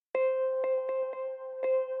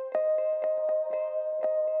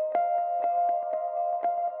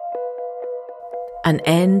An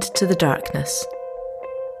End to the Darkness.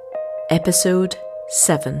 Episode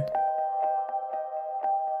 7.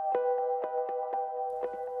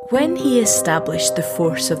 When he established the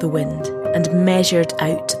force of the wind and measured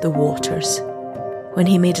out the waters, when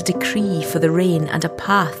he made a decree for the rain and a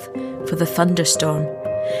path for the thunderstorm,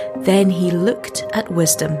 then he looked at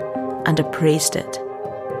wisdom and appraised it.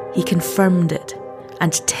 He confirmed it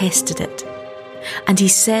and tested it. And he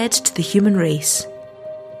said to the human race,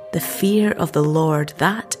 "The fear of the Lord,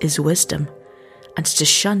 that is wisdom, and to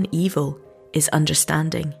shun evil is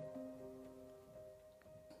understanding."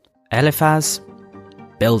 Eliphaz,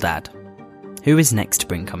 Bildad. Who is next to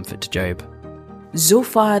bring comfort to Job?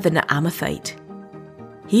 Zophar the Naamathite.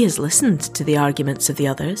 He has listened to the arguments of the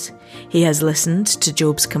others. He has listened to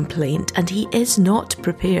Job's complaint, and he is not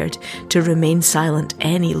prepared to remain silent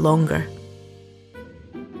any longer.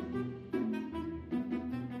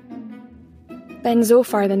 Then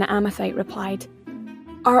Zophar the Naamathite replied,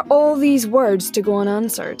 "Are all these words to go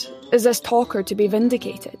unanswered? Is this talker to be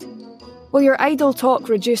vindicated? Will your idle talk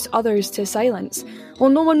reduce others to silence? Will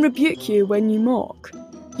no one rebuke you when you mock?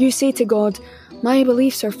 You say to God, 'My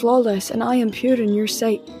beliefs are flawless and I am pure in your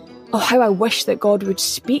sight.' Oh, how I wish that God would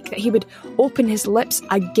speak, that he would open his lips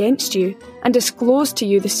against you and disclose to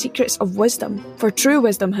you the secrets of wisdom, for true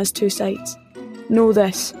wisdom has two sides. Know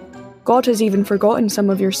this, God has even forgotten some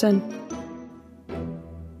of your sin."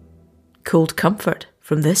 Cold comfort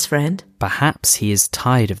from this friend. Perhaps he is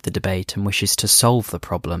tired of the debate and wishes to solve the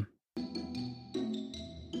problem.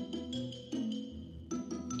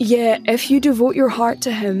 Yeah, if you devote your heart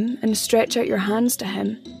to him and stretch out your hands to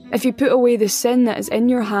him, if you put away the sin that is in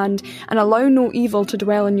your hand and allow no evil to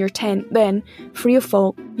dwell in your tent, then, free of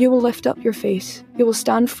fault, you will lift up your face, you will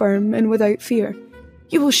stand firm and without fear.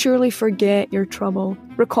 You will surely forget your trouble,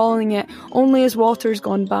 recalling it only as waters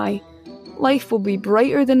gone by. Life will be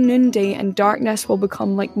brighter than noonday and darkness will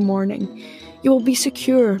become like morning. You will be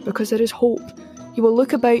secure because there is hope. You will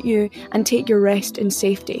look about you and take your rest in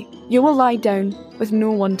safety. You will lie down with no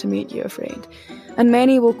one to make you afraid, and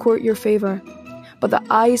many will court your favour. But the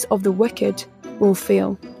eyes of the wicked will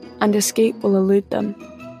fail, and escape will elude them.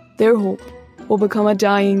 Their hope will become a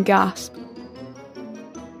dying gasp.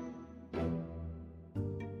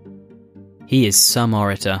 He is some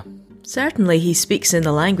orator. Certainly he speaks in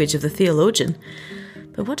the language of the theologian.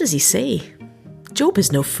 But what does he say? Job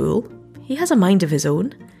is no fool. He has a mind of his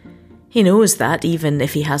own. He knows that, even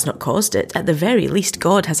if he has not caused it, at the very least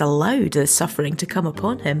God has allowed the suffering to come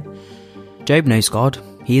upon him. Job knows God.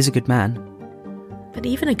 He is a good man. But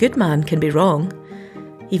even a good man can be wrong.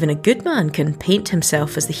 Even a good man can paint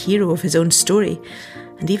himself as the hero of his own story,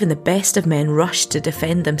 and even the best of men rush to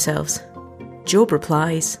defend themselves. Job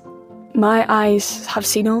replies, My eyes have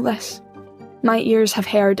seen all this. My ears have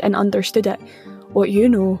heard and understood it. What you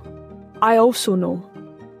know, I also know.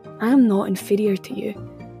 I am not inferior to you.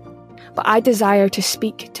 But I desire to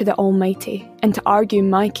speak to the Almighty and to argue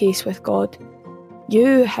my case with God.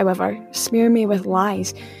 You, however, smear me with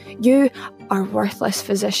lies. You are worthless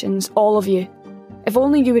physicians, all of you. If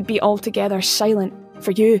only you would be altogether silent.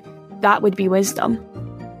 For you, that would be wisdom.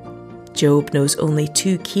 Job knows only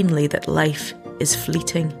too keenly that life is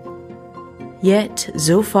fleeting. Yet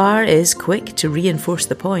Zophar is quick to reinforce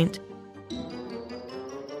the point.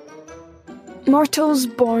 Mortals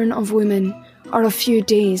born of women are of few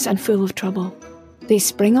days and full of trouble. They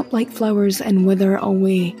spring up like flowers and wither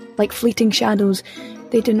away. Like fleeting shadows,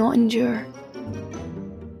 they do not endure.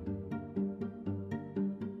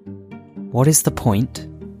 What is the point?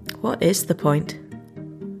 What is the point?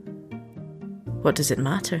 What does it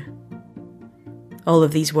matter? All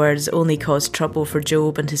of these words only cause trouble for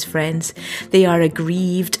Job and his friends. They are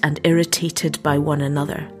aggrieved and irritated by one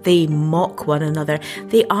another. They mock one another.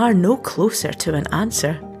 They are no closer to an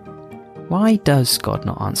answer. Why does God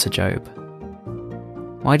not answer Job?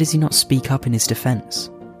 Why does he not speak up in his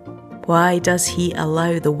defence? Why does he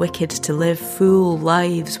allow the wicked to live full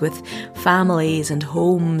lives with families and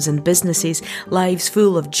homes and businesses, lives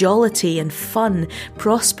full of jollity and fun,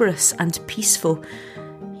 prosperous and peaceful?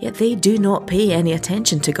 Yet they do not pay any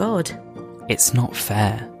attention to God. It's not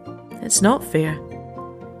fair. It's not fair.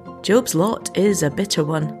 Job's lot is a bitter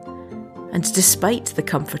one. And despite the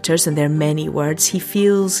comforters and their many words, he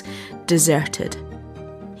feels deserted.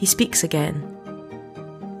 He speaks again.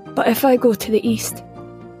 But if I go to the east,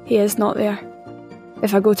 he is not there.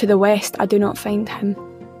 If I go to the west, I do not find him.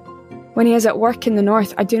 When he is at work in the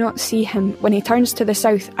north, I do not see him. When he turns to the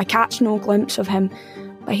south, I catch no glimpse of him.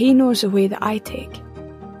 But he knows the way that I take.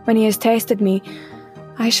 When he has tested me,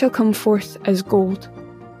 I shall come forth as gold.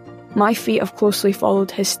 My feet have closely followed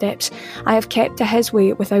his steps. I have kept to his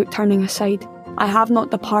way without turning aside. I have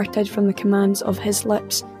not departed from the commands of his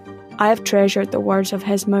lips. I have treasured the words of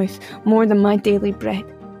his mouth more than my daily bread.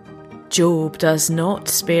 Job does not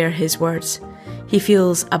spare his words. He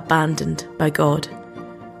feels abandoned by God,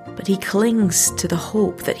 but he clings to the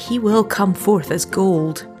hope that he will come forth as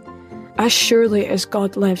gold. As surely as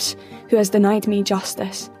God lives, who has denied me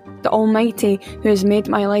justice, the Almighty who has made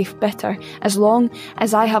my life bitter, as long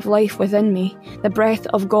as I have life within me, the breath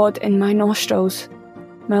of God in my nostrils,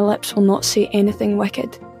 my lips will not say anything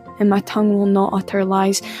wicked, and my tongue will not utter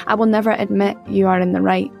lies. I will never admit you are in the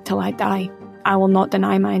right till I die. I will not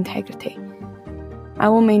deny my integrity. I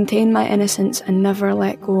will maintain my innocence and never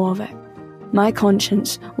let go of it. My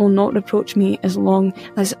conscience will not reproach me as long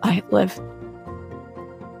as I live.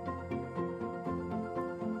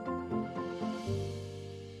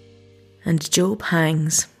 And Job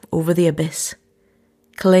hangs over the abyss,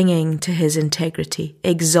 clinging to his integrity,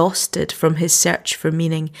 exhausted from his search for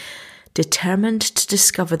meaning, determined to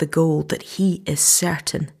discover the gold that he is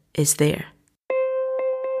certain is there.